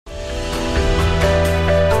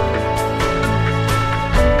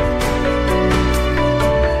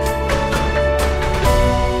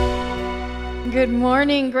Good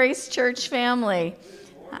morning, Grace Church family.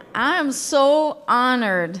 I am so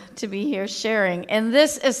honored to be here sharing in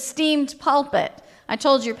this esteemed pulpit. I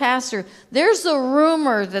told your pastor, there's a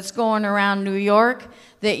rumor that's going around New York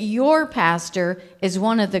that your pastor is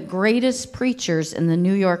one of the greatest preachers in the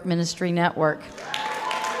New York Ministry Network.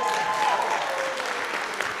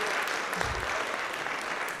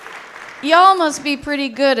 Y'all must be pretty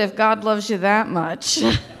good if God loves you that much.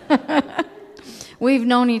 We've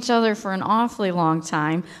known each other for an awfully long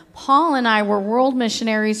time. Paul and I were world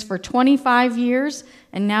missionaries for 25 years,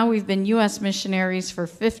 and now we've been U.S. missionaries for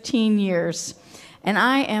 15 years. And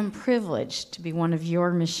I am privileged to be one of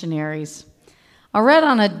your missionaries. I read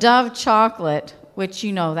on a Dove chocolate, which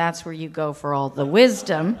you know that's where you go for all the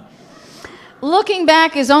wisdom. Looking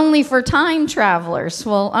back is only for time travelers.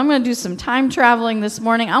 Well, I'm going to do some time traveling this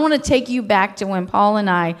morning. I want to take you back to when Paul and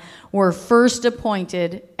I were first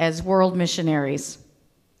appointed as world missionaries.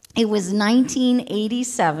 It was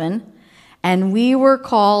 1987, and we were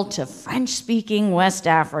called to French-speaking West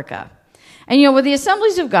Africa. And with the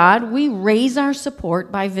Assemblies of God, we raise our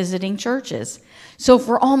support by visiting churches. So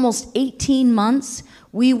for almost 18 months,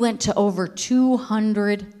 we went to over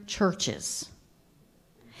 200 churches.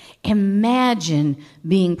 Imagine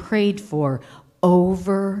being prayed for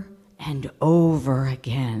over and over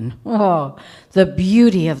again. Oh, the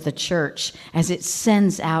beauty of the church as it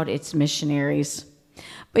sends out its missionaries.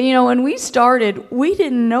 But when we started, we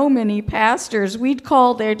didn't know many pastors.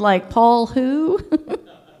 They'd like, Paul who?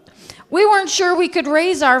 We weren't sure we could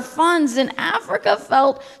raise our funds, and Africa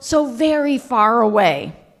felt so very far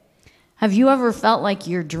away. Have you ever felt like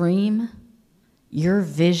your dream, your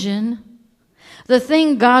vision, the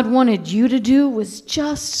thing God wanted you to do was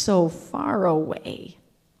just so far away?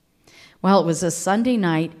 Well, it was a Sunday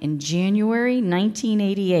night in January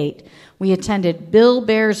 1988. We attended Bill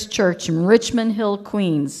Bear's church in Richmond Hill,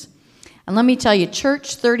 Queens. And let me tell you,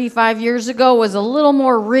 church 35 years ago was a little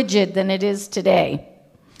more rigid than it is today.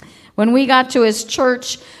 When we got to his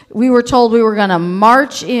church, we were told we were going to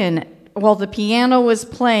march in while the piano was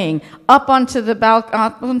playing up onto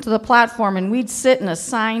the platform, and we'd sit in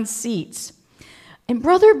assigned seats. And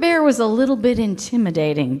Brother Bear was a little bit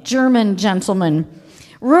intimidating, German gentleman.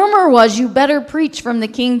 Rumor was you better preach from the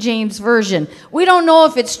King James Version. We don't know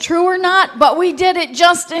if it's true or not, but we did it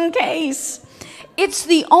just in case. It's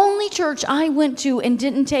the only church I went to and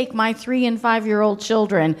didn't take my 3- and 5-year-old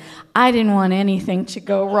children. I didn't want anything to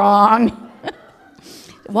go wrong.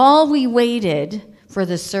 While we waited for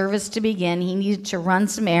the service to begin, he needed to run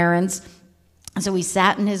some errands. So we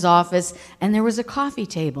sat in his office, and there was a coffee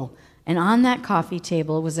table. And on that coffee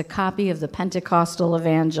table was a copy of the Pentecostal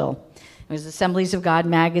Evangel. It was Assemblies of God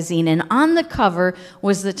magazine, and on the cover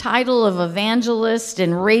was the title of evangelist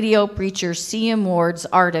and radio preacher C.M. Ward's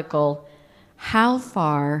article, How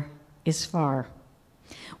Far is Far?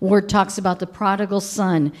 Ward talks about the prodigal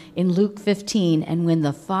son in Luke 15, and when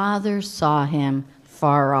the father saw him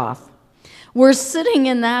far off. We're sitting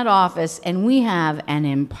in that office, and we have an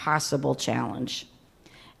impossible challenge.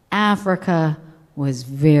 Africa was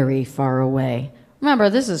very far away. Remember,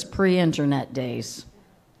 this is pre-internet days.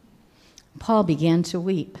 Paul began to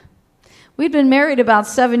weep. We'd been married about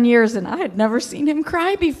 7 years, and I had never seen him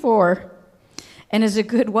cry before. And as a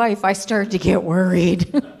good wife, I started to get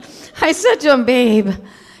worried. I said to him, babe,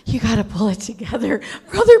 you got to pull it together.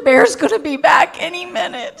 Brother Bear's going to be back any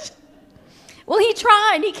minute. Well, he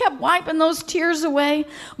tried. He kept wiping those tears away,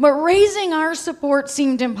 but raising our support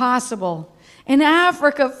seemed impossible. And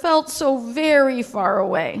Africa felt so very far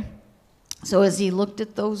away. So as he looked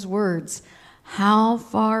at those words, how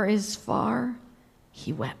far is far?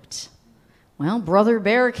 He wept. Well, Brother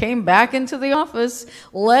Bear came back into the office,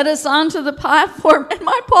 led us onto the platform, and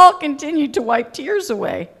my Paul continued to wipe tears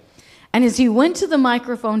away. And as he went to the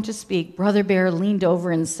microphone to speak, Brother Bear leaned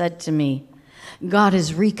over and said to me, God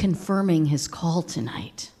is reconfirming his call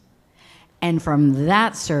tonight. And from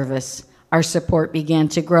that service, our support began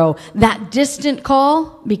to grow. That distant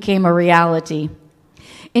call became a reality.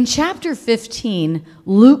 In chapter 15,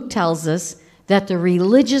 Luke tells us that the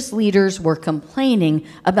religious leaders were complaining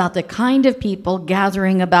about the kind of people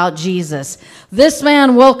gathering about Jesus. This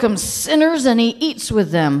man welcomes sinners and he eats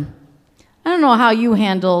with them. I don't know how you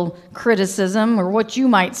handle criticism or what you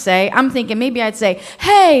might say. I'm thinking maybe I'd say,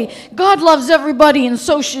 hey, God loves everybody and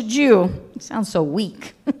so should you. It sounds so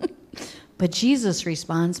weak. But Jesus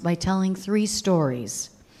responds by telling 3 stories.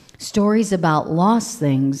 Stories about lost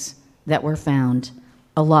things that were found.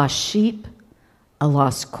 A lost sheep, a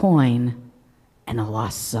lost coin, and a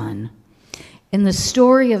lost son. In the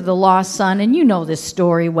story of the lost son, and you know this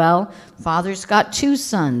story well, father's got 2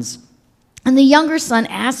 sons. And the younger son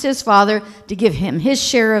asked his father to give him his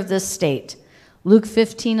share of the estate. Luke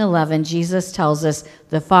 15:11, Jesus tells us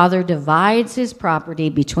the father divides his property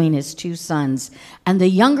between his two sons, and the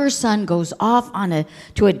younger son goes off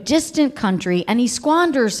to a distant country, and he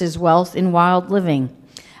squanders his wealth in wild living.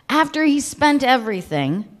 After he's spent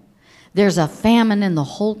everything, there's a famine in the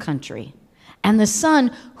whole country, and the son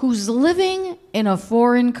who's living in a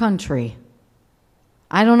foreign country,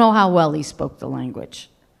 I don't know how well he spoke the language,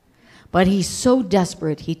 but he's so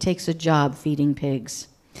desperate he takes a job feeding pigs.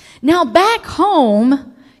 Now back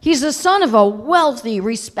home, he's the son of a wealthy,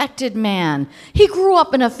 respected man. He grew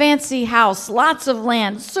up in a fancy house, lots of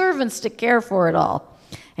land, servants to care for it all.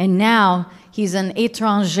 And now he's an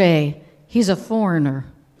étranger. He's a foreigner.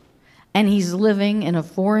 And he's living in a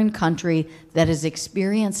foreign country that has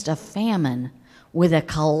experienced a famine with a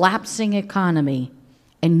collapsing economy,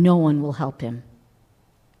 and no one will help him.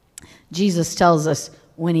 Jesus tells us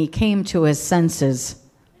when he came to his senses.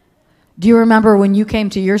 Do you remember when you came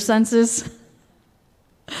to your senses?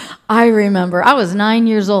 I remember. I was 9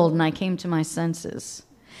 years old and I came to my senses.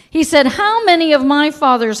 He said, "How many of my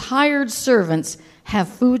father's hired servants have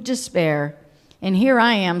food to spare? And here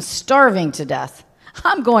I am starving to death.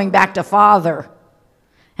 I'm going back to Father.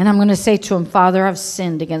 And I'm going to say to him, Father, I've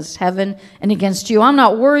sinned against heaven and against you. I'm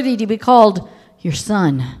not worthy to be called your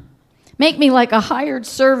son. Make me like a hired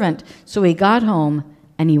servant." So he got home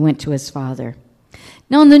and he went to his father.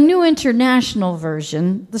 Now, in the New International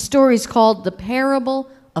Version, the story is called The Parable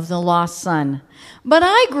of the Lost Son. But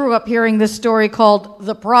I grew up hearing this story called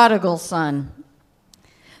The Prodigal Son.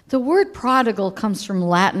 The word prodigal comes from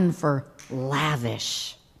Latin for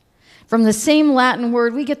lavish. From the same Latin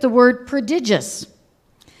word, we get the word prodigious.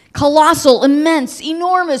 Colossal, immense,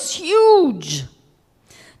 enormous, huge.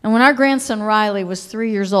 And when our grandson Riley was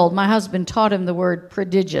 3 years old, my husband taught him the word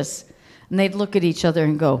prodigious. And they'd look at each other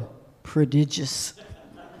and go, prodigious.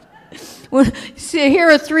 When see, hear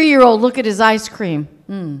a 3-year-old look at his ice cream.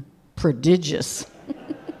 Prodigious.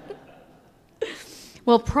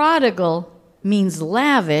 Well, prodigal means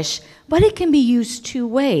lavish, but it can be used two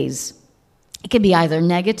ways. It can be either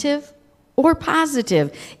negative or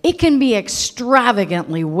positive. It can be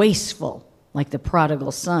extravagantly wasteful, like the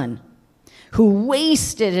prodigal son, who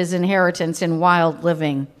wasted his inheritance in wild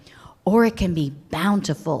living. Or it can be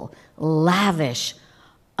bountiful, lavish,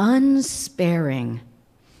 unsparing.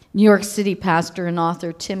 New York City pastor and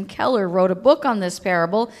author Tim Keller wrote a book on this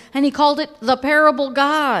parable, and he called it The Parable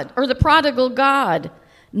God, or The Prodigal God.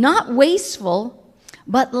 Not wasteful,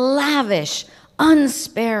 but lavish,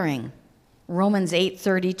 unsparing. Romans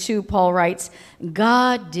 8:32, Paul writes,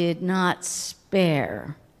 God did not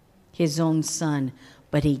spare his own son,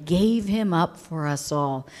 but he gave him up for us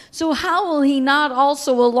all. So how will he not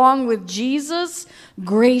also, along with Jesus,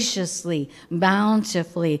 graciously,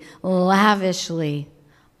 bountifully, lavishly,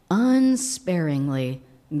 unsparingly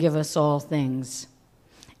give us all things?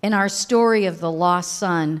 In our story of the lost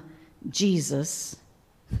son, Jesus,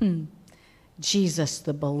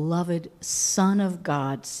 the beloved Son of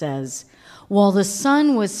God, says, while the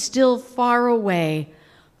son was still far away,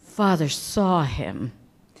 Father saw him,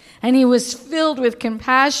 and he was filled with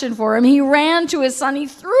compassion for him. He ran to his son, he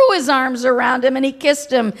threw his arms around him, and he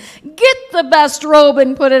kissed him. Get the best robe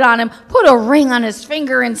and put it on him. Put a ring on his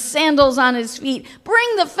finger and sandals on his feet.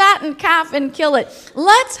 Bring the fattened calf and kill it.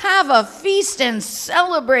 Let's have a feast and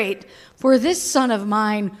celebrate, for this son of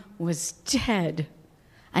mine was dead,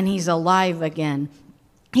 and he's alive again.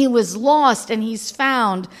 He was lost, and he's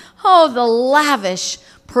found. Oh, the lavish,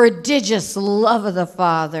 prodigious love of the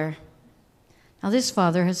Father. Now, this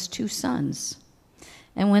father has two sons.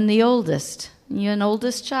 And when the oldest, you an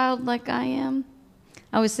oldest child like I am?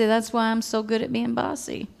 I always say that's why I'm so good at being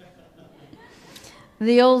bossy.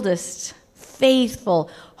 The oldest, faithful,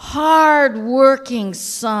 hard-working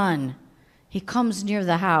son, he comes near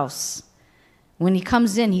the house. When he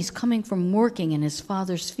comes in, he's coming from working in his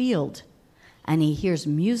father's field. And he hears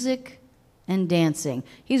music and dancing.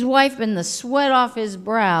 He's wiping the sweat off his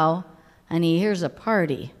brow, and he hears a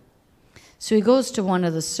party. So he goes to one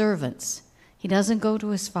of the servants. He doesn't go to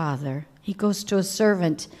his father. He goes to a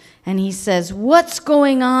servant, and he says, what's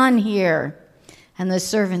going on here? And the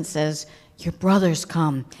servant says, your brother's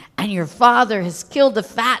come, and your father has killed the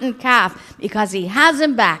fattened calf because he has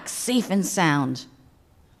him back safe and sound.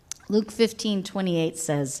 Luke 15:28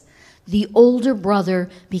 says, the older brother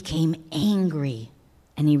became angry,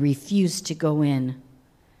 and he refused to go in.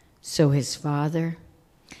 So his father,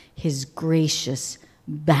 his gracious,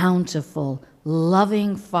 bountiful,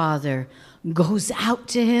 loving father, goes out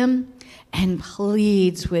to him and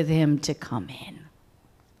pleads with him to come in.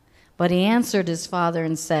 But he answered his father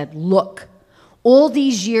and said, look, all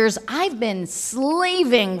these years I've been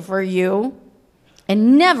slaving for you,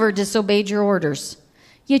 and never disobeyed your orders.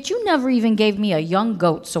 Yet you never even gave me a young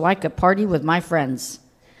goat so I could party with my friends.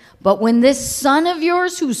 But when this son of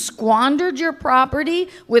yours who squandered your property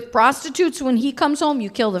with prostitutes, when he comes home, you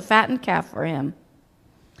kill the fattened calf for him."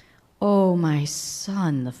 "Oh, my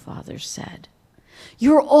son," the father said,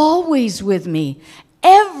 "you're always with me.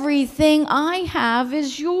 Everything I have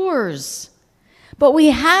is yours. But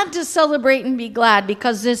we had to celebrate and be glad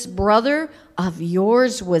because this brother of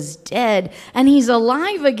yours was dead and he's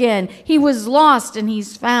alive again. He was lost and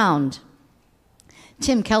he's found."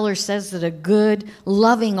 Tim Keller says that a good,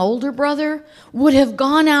 loving older brother would have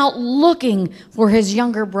gone out looking for his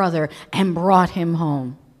younger brother and brought him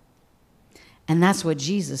home. And that's what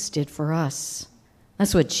Jesus did for us.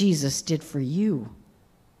 That's what Jesus did for you.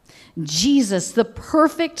 Jesus, the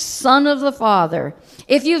perfect Son of the Father.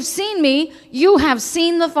 If you've seen me, you have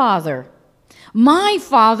seen the Father. My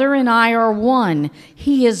Father and I are one.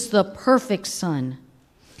 He is the perfect Son,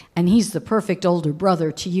 and he's the perfect older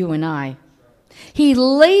brother to you and I. He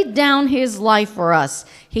laid down his life for us.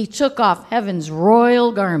 He took off heaven's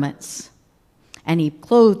royal garments, and he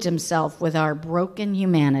clothed himself with our broken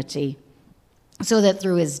humanity, so that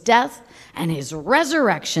through his death and his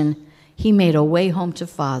resurrection, he made a way home to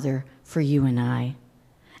Father for you and I.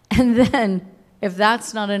 And then, if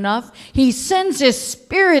that's not enough, he sends his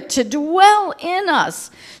Spirit to dwell in us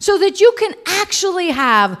so that you can actually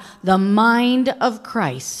have the mind of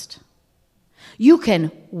Christ. You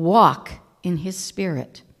can walk in his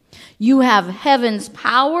Spirit. You have heaven's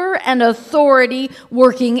power and authority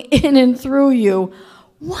working in and through you.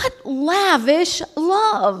 What lavish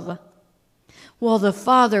love! While the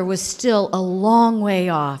Father was still a long way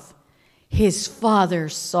off, his Father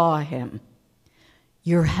saw him.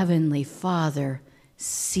 Your heavenly Father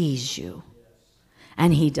sees you,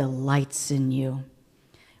 and he delights in you.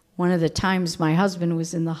 One of the times my husband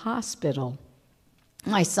was in the hospital,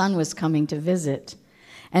 my son was coming to visit.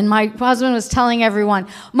 And my husband was telling everyone,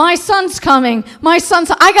 "My son's coming.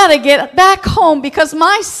 I got to get back home because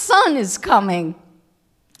my son is coming."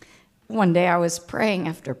 One day I was praying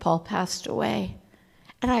after Paul passed away,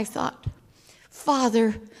 and I thought,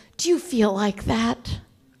 "Father, do you feel like that?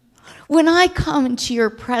 When I come into your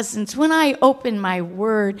presence, when I open my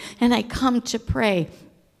word and I come to pray,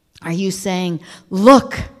 are you saying,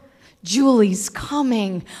 'Look, Julie's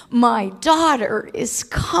coming. My daughter is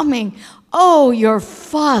coming. Oh, your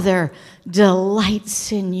Father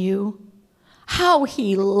delights in you. How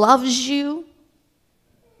he loves you.'"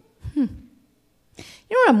 You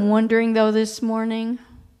know what I'm wondering, though, this morning?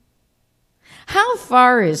 How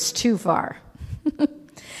far is too far?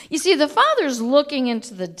 You see, the Father's looking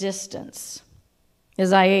into the distance.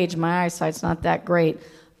 As I age, my eyesight's not that great.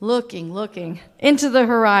 Looking into the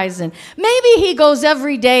horizon. Maybe he goes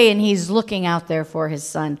every day and he's looking out there for his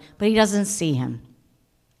son, but he doesn't see him.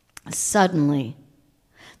 Suddenly,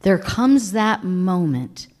 there comes that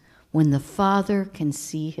moment when the Father can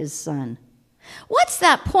see his son. What's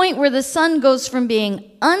that point where the son goes from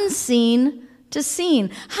being unseen to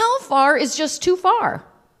seen? How far is just too far?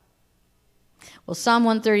 Well, Psalm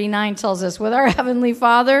 139 tells us, with our Heavenly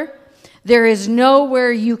Father, there is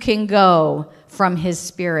nowhere you can go from his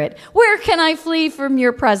Spirit. Where can I flee from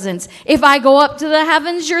your presence? If I go up to the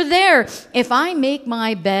heavens, you're there. If I make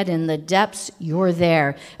my bed in the depths, you're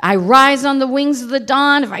there. I rise on the wings of the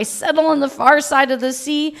dawn. If I settle on the far side of the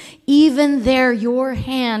sea, even there your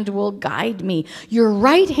hand will guide me. Your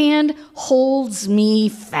right hand holds me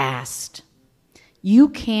fast. You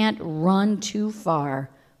can't run too far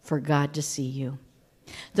for God to see you.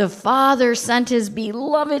 The Father sent his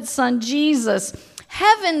beloved Son, Jesus,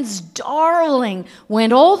 heaven's darling,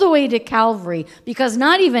 went all the way to Calvary because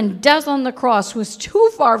not even death on the cross was too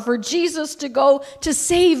far for Jesus to go to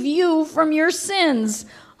save you from your sins.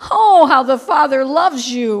 Oh, how the Father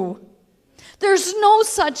loves you. There's no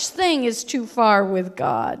such thing as too far with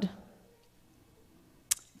God.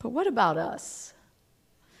 But what about us?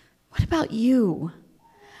 What about you?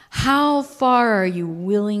 How far are you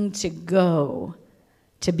willing to go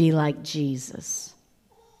to be like Jesus?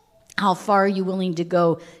 How far are you willing to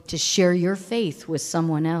go to share your faith with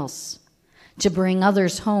someone else, to bring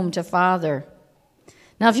others home to Father?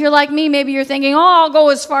 Now, if you're like me, maybe you're thinking, I'll go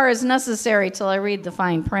as far as necessary till I read the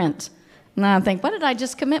fine print. And I think, what did I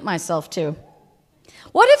just commit myself to?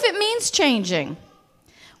 What if it means changing?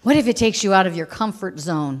 What if it takes you out of your comfort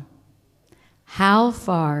zone? How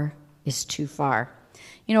far is too far?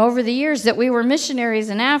 You know, over the years that we were missionaries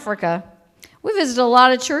in Africa, we visited a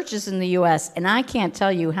lot of churches in the U.S., and I can't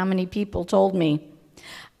tell you how many people told me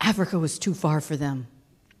Africa was too far for them.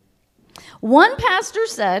 One pastor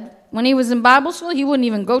said when he was in Bible school, he wouldn't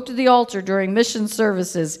even go to the altar during mission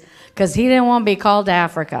services because he didn't want to be called to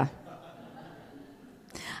Africa.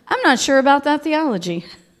 I'm not sure about that theology.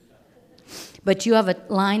 But you have a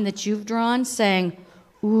line that you've drawn saying,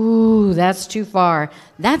 ooh, that's too far.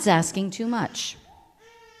 That's asking too much.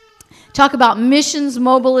 Talk about missions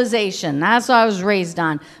mobilization. That's what I was raised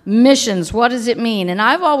on. Missions, what does it mean? And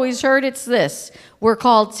I've always heard it's this. We're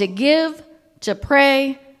called to give, to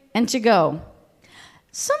pray, and to go.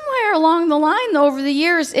 Somewhere along the line, though, over the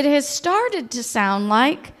years, it has started to sound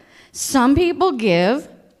like some people give,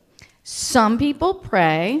 some people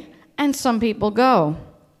pray, and some people go.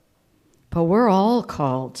 But we're all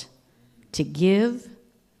called to give,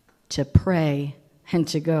 to pray, and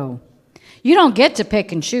to go. You don't get to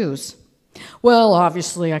pick and choose. Well,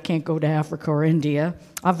 obviously, I can't go to Africa or India.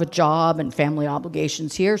 I have a job and family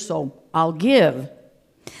obligations here, so I'll give.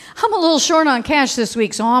 I'm a little short on cash this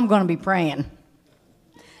week, so I'm going to be praying.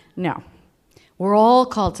 No. We're all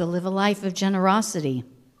called to live a life of generosity.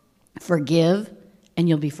 Forgive, and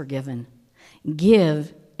you'll be forgiven.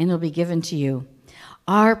 Give, and it'll be given to you.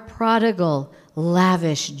 Our prodigal,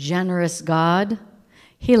 lavish, generous God,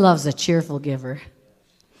 he loves a cheerful giver.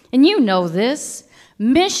 And you know this.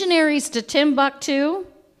 Missionaries to Timbuktu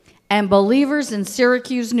and believers in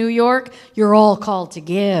Syracuse, New York, you're all called to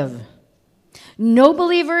give. No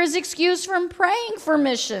believer is excused from praying for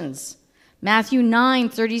missions. Matthew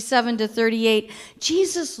 9:37-38,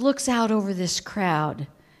 Jesus looks out over this crowd,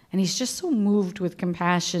 and he's just so moved with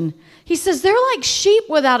compassion. He says, they're like sheep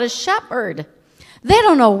without a shepherd. They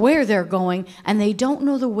don't know where they're going, and they don't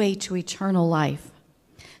know the way to eternal life.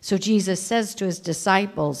 So Jesus says to his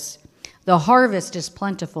disciples, the harvest is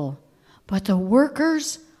plentiful, but the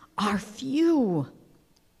workers are few.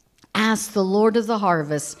 Ask the Lord of the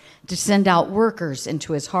harvest to send out workers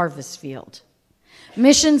into his harvest field.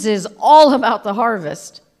 Missions is all about the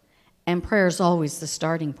harvest, and prayer is always the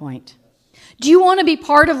starting point. Do you want to be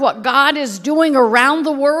part of what God is doing around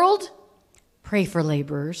the world? Pray for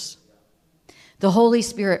laborers. The Holy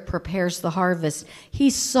Spirit prepares the harvest.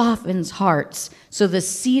 He softens hearts so the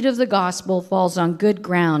seed of the gospel falls on good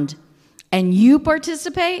ground. And you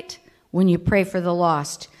participate when you pray for the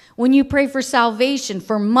lost, when you pray for salvation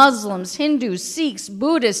for Muslims, Hindus, Sikhs,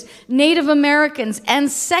 Buddhists, Native Americans, and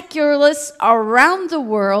secularists around the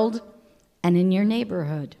world and in your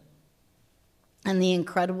neighborhood. And the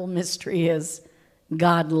incredible mystery is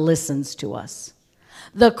God listens to us.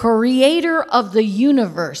 The creator of the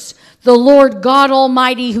universe, the Lord God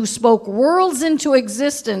Almighty who spoke worlds into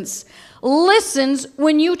existence, listens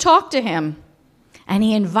when you talk to him. And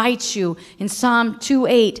he invites you in Psalm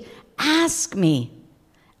 2:8, ask me,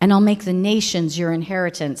 and I'll make the nations your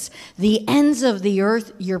inheritance, the ends of the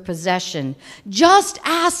earth your possession. Just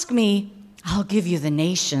ask me, I'll give you the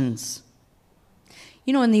nations.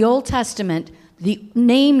 You know, in the Old Testament, the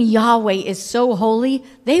name Yahweh is so holy,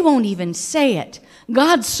 they won't even say it.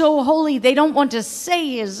 God's so holy, they don't want to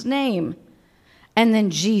say his name. And then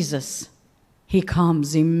Jesus, he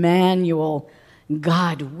comes, Emmanuel,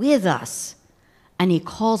 God with us. And he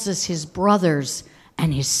calls us his brothers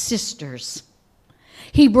and his sisters.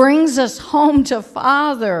 He brings us home to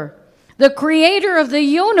Father. The creator of the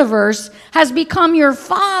universe has become your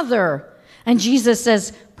Father. And Jesus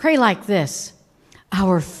says, pray like this,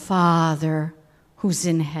 our Father who's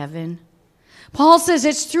in heaven. Paul says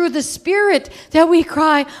it's through the Spirit that we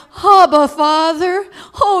cry, Abba, Father,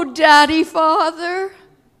 oh, Daddy, Father.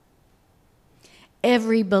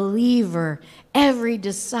 Every believer, every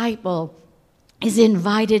disciple is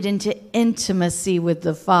invited into intimacy with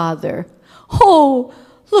the Father. Oh,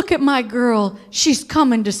 look at my girl. She's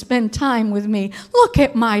coming to spend time with me. Look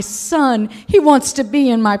at my son. He wants to be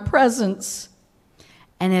in my presence.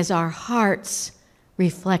 And as our hearts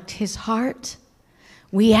reflect his heart,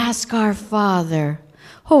 we ask our Father,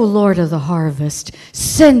 oh Lord of the harvest,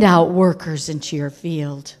 send out workers into your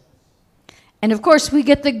field. And of course, we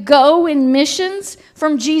get the go in missions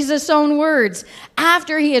from Jesus' own words.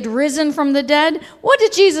 After he had risen from the dead, what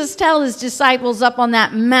did Jesus tell his disciples up on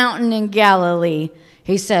that mountain in Galilee?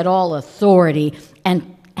 He said, all authority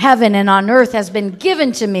and heaven and on earth has been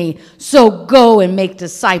given to me. So go and make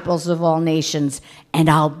disciples of all nations, and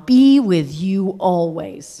I'll be with you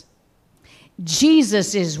always.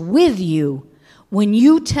 Jesus is with you when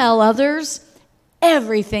you tell others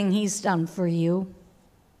everything he's done for you.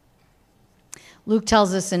 Luke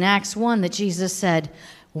tells us in Acts 1 that Jesus said,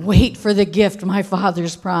 wait for the gift my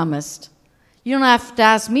Father's promised. You don't have to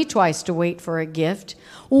ask me twice to wait for a gift.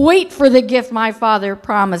 Wait for the gift my Father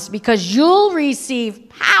promised, because you'll receive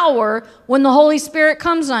power when the Holy Spirit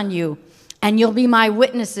comes on you. And you'll be my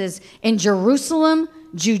witnesses in Jerusalem,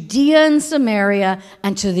 Judea and Samaria,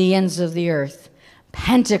 and to the ends of the earth.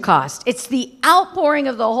 Pentecost. It's the outpouring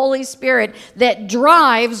of the Holy Spirit that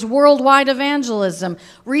drives worldwide evangelism.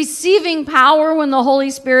 Receiving power when the Holy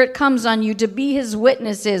Spirit comes on you to be his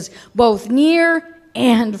witnesses, both near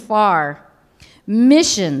and far.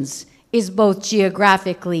 Missions is both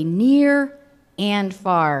geographically near and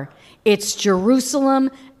far. It's Jerusalem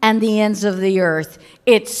and the ends of the earth.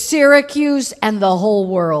 It's Syracuse and the whole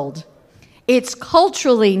world. It's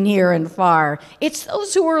culturally near and far. It's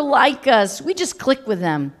those who are like us. We just click with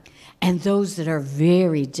them. And those that are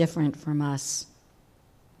very different from us.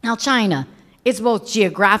 Now, China, it's both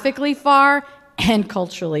geographically far and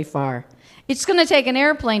culturally far. It's going to take an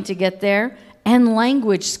airplane to get there and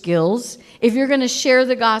language skills if you're going to share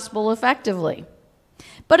the gospel effectively.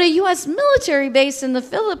 But a U.S. military base in the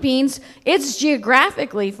Philippines, it's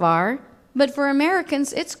geographically far, but for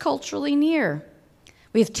Americans, it's culturally near.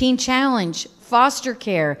 We have Teen Challenge, foster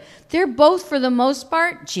care. They're both, for the most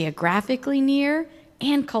part, geographically near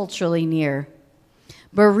and culturally near.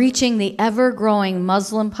 But reaching the ever-growing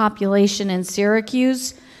Muslim population in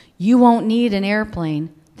Syracuse, you won't need an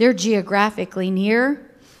airplane. They're geographically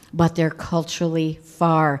near, but they're culturally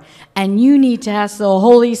far. And you need to ask the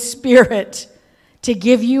Holy Spirit to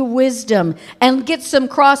give you wisdom and get some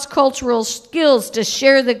cross-cultural skills to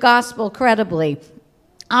share the gospel credibly.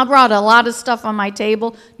 I brought a lot of stuff on my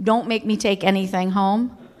table. Don't make me take anything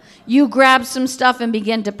home. You grab some stuff and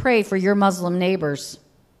begin to pray for your Muslim neighbors.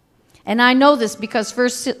 And I know this because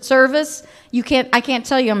first service, I can't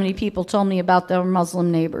tell you how many people told me about their Muslim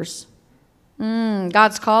neighbors.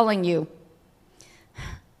 God's calling you.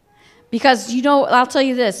 Because, I'll tell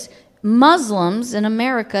you this. Muslims in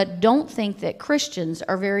America don't think that Christians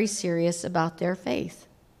are very serious about their faith.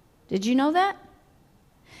 Did you know that?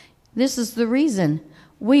 This is the reason.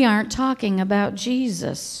 We aren't talking about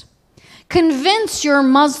Jesus. Convince your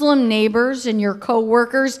Muslim neighbors and your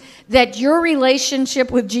co-workers that your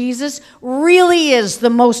relationship with Jesus really is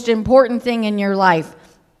the most important thing in your life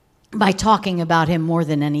by talking about him more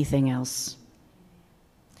than anything else.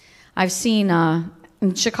 I've seen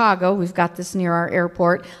in Chicago, we've got this near our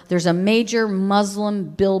airport, there's a major Muslim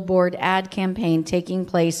billboard ad campaign taking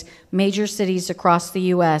place, major cities across the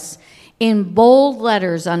U.S., in bold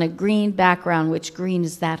letters on a green background, which green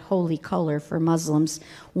is that holy color for Muslims.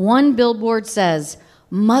 One billboard says,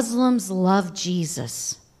 Muslims love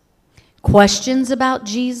Jesus. Questions about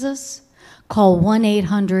Jesus? Call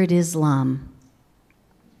 1-800-ISLAM.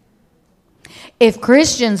 If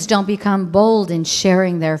Christians don't become bold in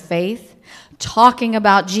sharing their faith, talking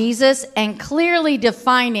about Jesus, and clearly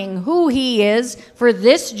defining who he is for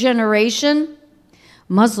this generation,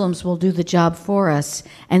 Muslims will do the job for us,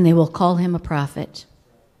 and they will call him a prophet.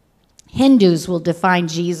 Hindus will define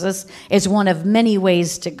Jesus as one of many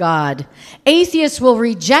ways to God. Atheists will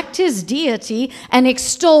reject his deity and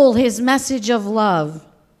extol his message of love.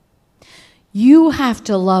 You have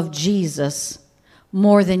to love Jesus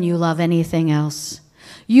more than you love anything else.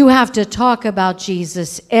 You have to talk about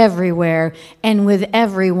Jesus everywhere and with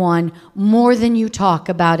everyone more than you talk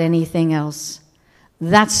about anything else.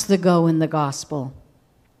 That's the go in the gospel.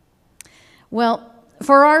 Well,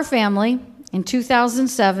 for our family, in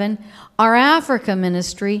 2007, our Africa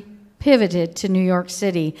ministry pivoted to New York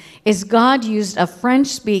City as God used a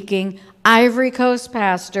French-speaking Ivory Coast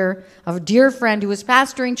pastor, a dear friend who was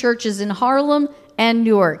pastoring churches in Harlem and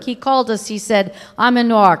Newark. He called us, he said, I'm in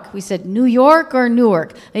Newark. We said, New York or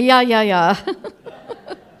Newark? Yeah.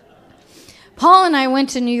 Paul and I went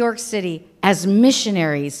to New York City as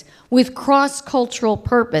missionaries with cross-cultural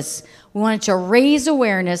purpose. We wanted to raise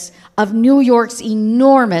awareness of New York's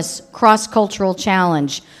enormous cross-cultural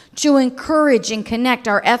challenge, to encourage and connect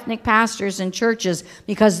our ethnic pastors and churches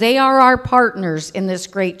because they are our partners in this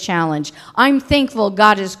great challenge. I'm thankful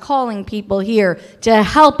God is calling people here to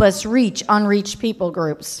help us reach unreached people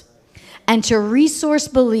groups and to resource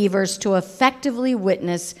believers to effectively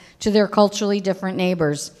witness to their culturally different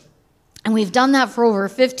neighbors. And we've done that for over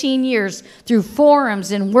 15 years through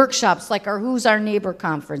forums and workshops like our Who's Our Neighbor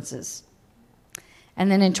conferences.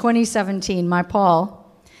 And then in 2017, my Paul,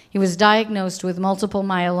 he was diagnosed with multiple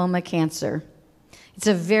myeloma cancer. It's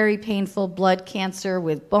a very painful blood cancer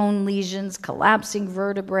with bone lesions, collapsing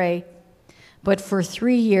vertebrae. But for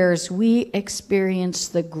 3 years, we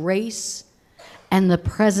experienced the grace and the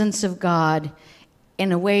presence of God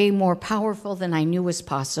in a way more powerful than I knew was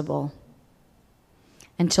possible.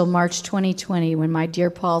 Until March 2020, when my dear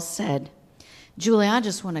Paul said, Julie, I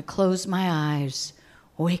just want to close my eyes,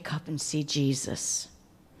 wake up and see Jesus.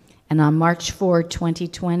 And on March 4,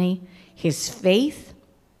 2020, his faith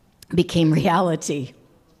became reality.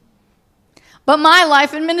 But my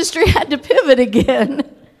life in ministry had to pivot again.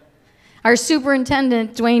 Our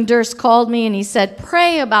superintendent, Dwayne Durst, called me and he said,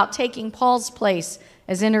 pray about taking Paul's place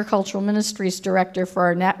as Intercultural Ministries Director for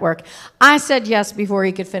our network. I said yes before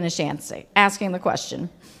he could finish asking the question.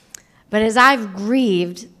 But as I've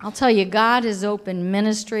grieved, I'll tell you, God has opened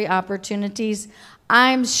ministry opportunities.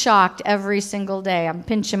 I'm shocked every single day. I'm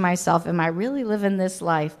pinching myself. Am I really living this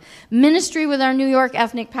life? Ministry with our New York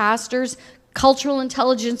ethnic pastors, cultural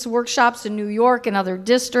intelligence workshops in New York and other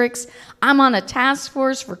districts. I'm on a task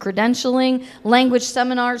force for credentialing, language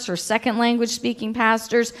seminars for second language speaking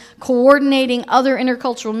pastors, coordinating other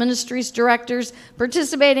intercultural ministries directors,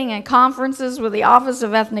 participating in conferences with the Office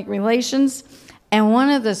of Ethnic Relations. And one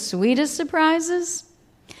of the sweetest surprises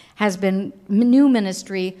has been new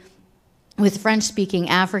ministry with French-speaking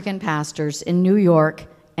African pastors in New York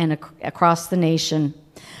and across the nation.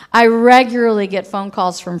 I regularly get phone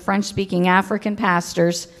calls from French-speaking African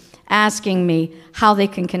pastors asking me how they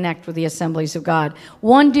can connect with the Assemblies of God.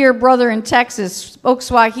 One dear brother in Texas spoke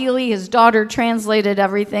Swahili. His daughter translated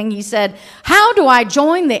everything. He said, how do I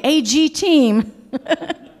join the AG team?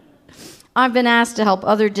 I've been asked to help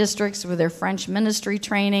other districts with their French ministry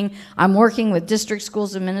training. I'm working with district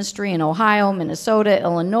schools of ministry in Ohio, Minnesota,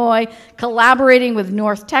 Illinois, collaborating with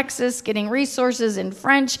North Texas, getting resources in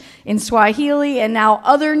French, in Swahili, and now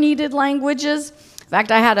other needed languages. In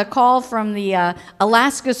fact, I had a call from the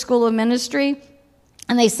Alaska School of Ministry,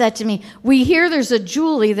 and they said to me, we hear there's a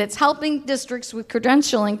Julie that's helping districts with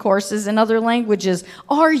credentialing courses in other languages.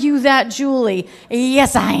 Are you that Julie?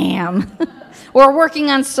 Yes, I am. We're working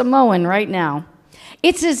on Samoan right now.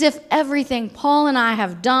 It's as if everything Paul and I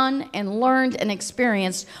have done and learned and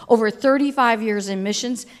experienced over 35 years in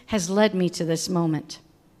missions has led me to this moment.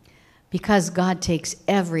 Because God takes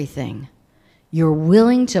everything you're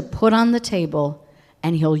willing to put on the table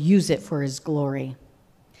and he'll use it for his glory.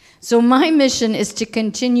 So my mission is to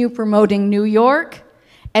continue promoting New York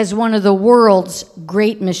as one of the world's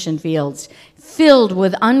great mission fields, filled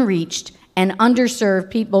with unreached and underserved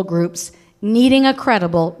people groups needing a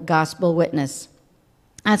credible gospel witness.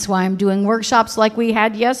 That's why I'm doing workshops like we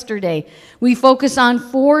had yesterday. We focus on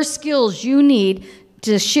 4 skills you need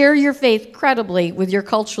to share your faith credibly with your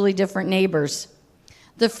culturally different neighbors.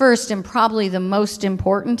 The first and probably the most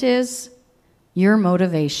important is your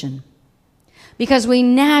motivation. Because we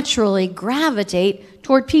naturally gravitate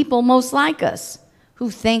toward people most like us, who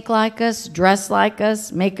think like us, dress like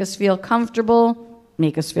us, make us feel comfortable,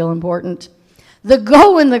 make us feel important. The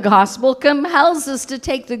go in the gospel compels us to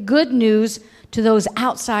take the good news to those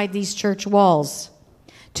outside these church walls,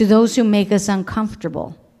 to those who make us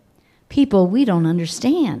uncomfortable, people we don't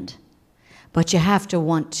understand, but you have to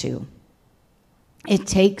want to. It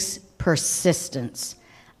takes persistence,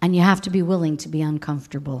 and you have to be willing to be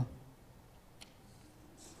uncomfortable.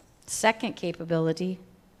 Second capability,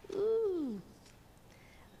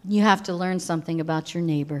 you have to learn something about your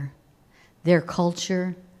neighbor, their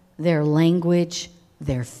culture, their language,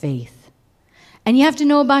 their faith. And you have to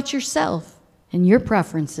know about yourself and your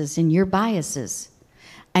preferences and your biases.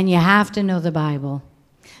 And you have to know the Bible,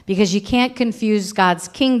 because you can't confuse God's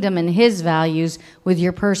kingdom and his values with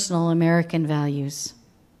your personal American values.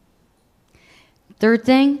 Third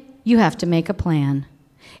thing, you have to make a plan.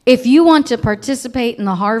 If you want to participate in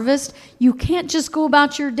the harvest, you can't just go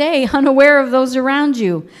about your day unaware of those around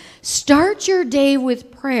you. Start your day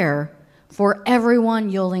with prayer for everyone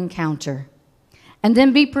you'll encounter. And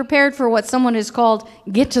then be prepared for what someone has called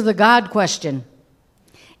get to the God question.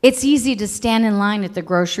 It's easy to stand in line at the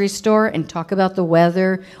grocery store and talk about the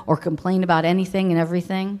weather or complain about anything and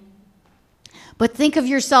everything. But think of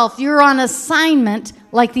yourself, you're on assignment,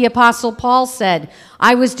 like the Apostle Paul said.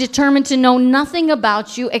 I was determined to know nothing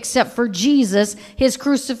about you except for Jesus, his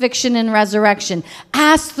crucifixion and resurrection.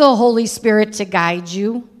 Ask the Holy Spirit to guide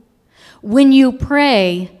you. When you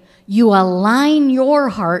pray, you align your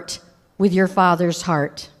heart with your Father's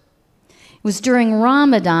heart. It was during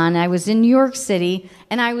Ramadan. I was in New York City,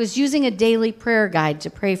 and I was using a daily prayer guide to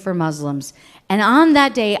pray for Muslims. And on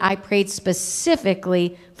that day, I prayed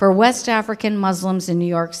specifically for West African Muslims in New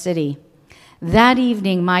York City. That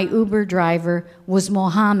evening, my Uber driver was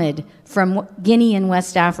Mohammed from Guinea in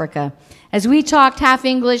West Africa. As we talked half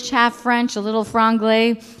English, half French, a little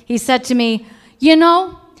franglais, he said to me, you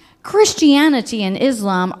know, Christianity and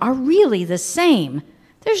Islam are really the same.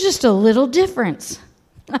 There's just a little difference.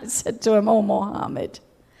 I said to him, oh, Mohammed,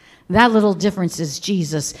 that little difference is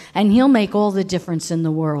Jesus, and he'll make all the difference in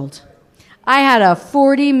the world. I had a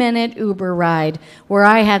 40-minute Uber ride where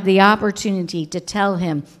I had the opportunity to tell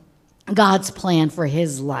him God's plan for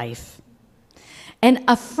his life. And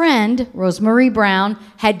a friend, Rosemarie Brown,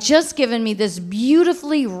 had just given me this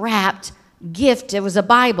beautifully wrapped gift. It was a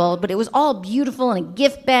Bible, but it was all beautiful in a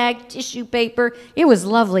gift bag, tissue paper. It was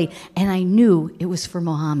lovely. And I knew it was for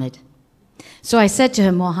Mohammed. So I said to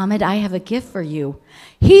him, Mohammed, I have a gift for you.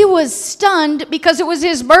 He was stunned because it was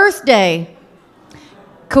his birthday.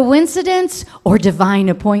 Coincidence or divine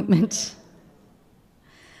appointment?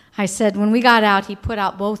 I said, when we got out, he put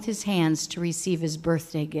out both his hands to receive his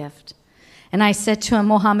birthday gift. And I said to him,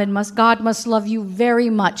 Mohammed, God must love you very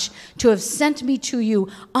much to have sent me to you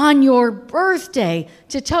on your birthday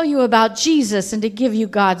to tell you about Jesus and to give you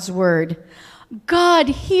God's word. God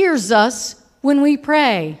hears us when we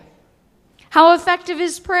pray. How effective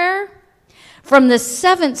is prayer? From the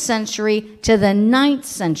 7th century to the 9th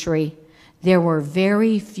century, there were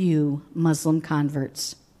very few Muslim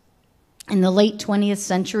converts. In the late 20th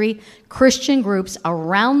century, Christian groups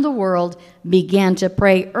around the world began to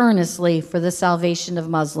pray earnestly for the salvation of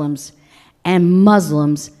Muslims, and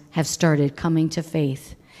Muslims have started coming to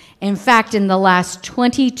faith. In fact, in the last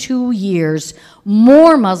 22 years,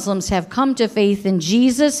 more Muslims have come to faith in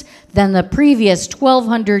Jesus than the previous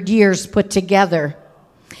 1,200 years put together.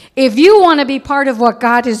 If you want to be part of what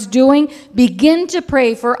God is doing, begin to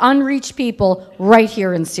pray for unreached people right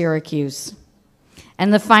here in Syracuse.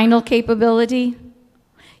 And the final capability,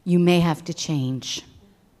 you may have to change.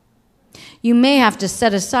 You may have to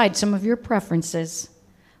set aside some of your preferences,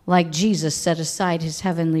 like Jesus set aside his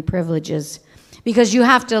heavenly privileges, because you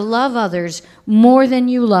have to love others more than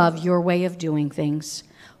you love your way of doing things,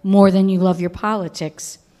 more than you love your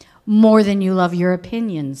politics, more than you love your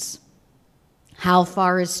opinions. How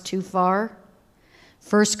far is too far?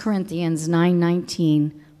 1 Corinthians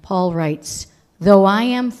 9:19, Paul writes, though I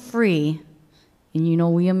am free, and you know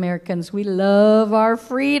we Americans, we love our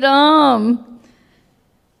freedom.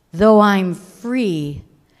 Though I'm free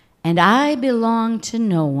and I belong to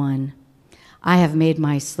no one, I have made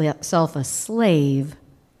myself a slave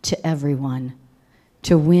to everyone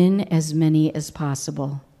to win as many as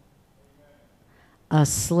possible. A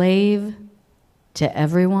slave to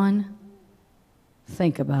everyone?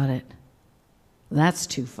 Think about it. That's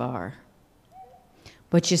too far.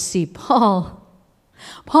 But you see, Paul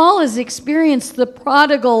has experienced the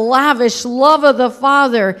prodigal, lavish love of the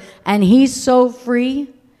Father, and he's so free,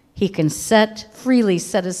 he can freely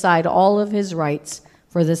set aside all of his rights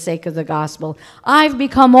for the sake of the gospel. I've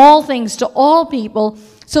become all things to all people,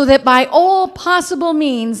 so that by all possible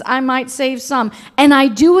means I might save some. And I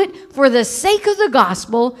do it for the sake of the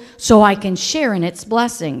gospel, so I can share in its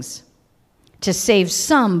blessings. To save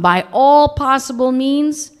some by all possible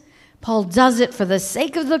means, Paul does it for the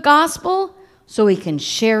sake of the gospel, so he can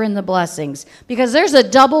share in the blessings. Because there's a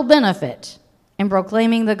double benefit in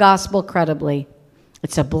proclaiming the gospel credibly.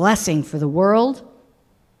 It's a blessing for the world,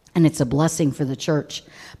 and it's a blessing for the church.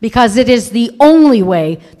 Because it is the only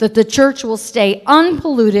way that the church will stay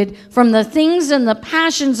unpolluted from the things and the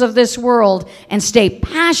passions of this world and stay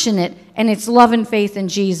passionate in its love and faith in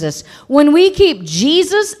Jesus. When we keep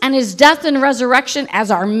Jesus and his death and resurrection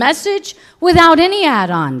as our message without any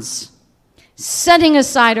add-ons, setting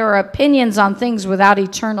aside our opinions on things without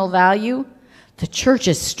eternal value, the church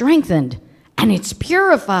is strengthened and it's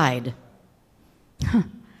purified.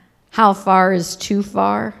 How far is too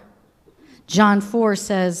far? John 4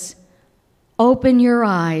 says, open your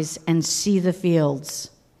eyes and see the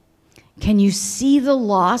fields. Can you see the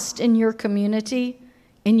lost in your community,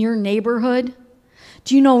 in your neighborhood?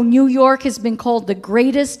 Do you know New York has been called the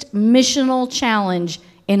greatest missional challenge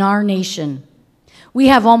in our nation? We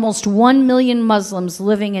have almost 1 million Muslims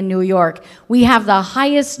living in New York. We have the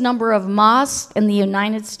highest number of mosques in the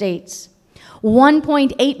United States.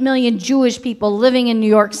 1.8 million Jewish people living in New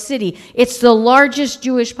York City. It's the largest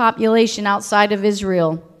Jewish population outside of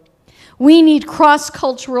Israel. We need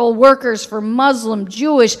cross-cultural workers for Muslim,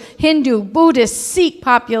 Jewish, Hindu, Buddhist, Sikh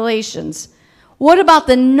populations. What about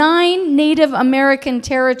the 9 Native American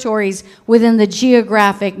territories within the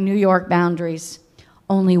geographic New York boundaries?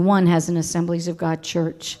 Only one has an Assemblies of God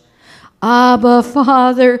church. Abba,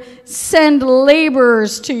 Father, send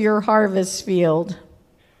laborers to your harvest field.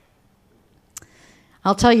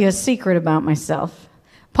 I'll tell you a secret about myself.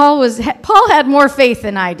 Paul had more faith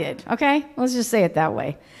than I did, okay? Let's just say it that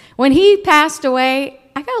way. When he passed away,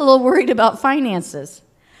 I got a little worried about finances.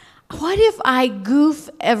 What if I goof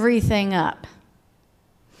everything up?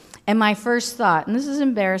 And my first thought, and this is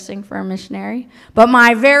embarrassing for a missionary, but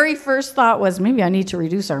my very first thought was, maybe I need to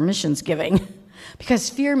reduce our missions giving because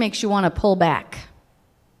fear makes you want to pull back.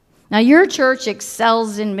 Now, your church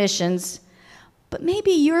excels in missions, but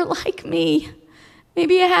maybe you're like me.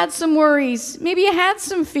 Maybe you had some worries. Maybe you had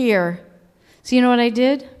some fear. So you know what I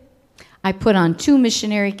did? I put on 2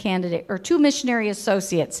 missionary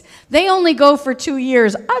associates. They only go for 2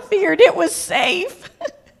 years. I figured it was safe.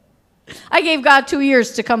 I gave God 2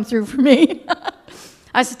 years to come through for me.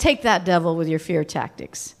 I said, take that, devil, with your fear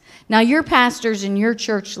tactics. Now, your pastors and your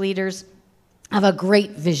church leaders have a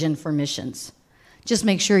great vision for missions. Just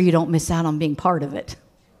make sure you don't miss out on being part of it.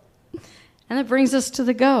 And that brings us to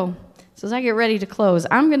the go. So as I get ready to close,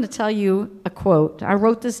 I'm going to tell you a quote. I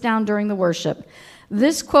wrote this down during the worship.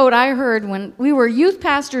 This quote I heard when we were youth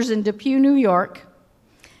pastors in Depew, New York,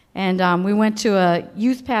 and we went to a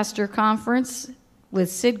youth pastor conference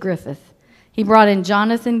with Sid Griffith. He brought in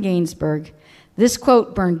Jonathan Gainsbourg. This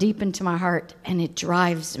quote burned deep into my heart, and it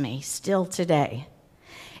drives me still today.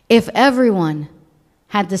 If everyone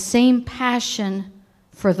had the same passion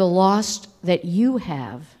for the lost that you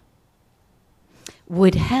have,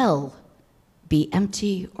 would hell be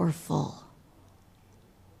empty or full?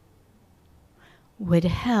 Would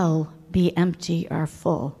hell be empty or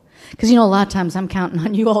full? Because, a lot of times I'm counting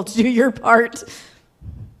on you all to do your part.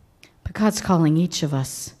 But God's calling each of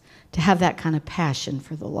us to have that kind of passion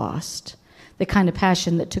for the lost, the kind of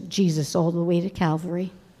passion that took Jesus all the way to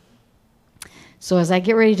Calvary. So as I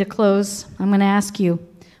get ready to close, I'm going to ask you,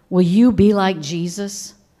 will you be like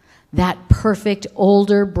Jesus, that perfect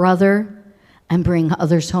older brother, and bring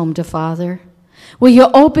others home to Father? Will you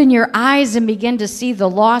open your eyes and begin to see the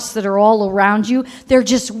lost that are all around you? They're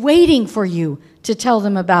just waiting for you to tell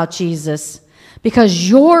them about Jesus. Because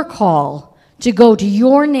your call to go to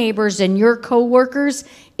your neighbors and your coworkers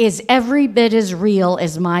is every bit as real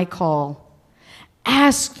as my call.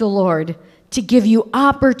 Ask the Lord to give you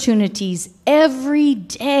opportunities every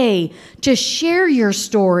day to share your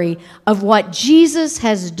story of what Jesus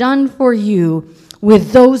has done for you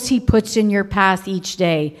with those he puts in your path each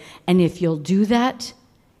day. And if you'll do that,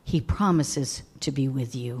 he promises to be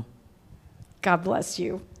with you. God bless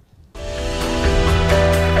you.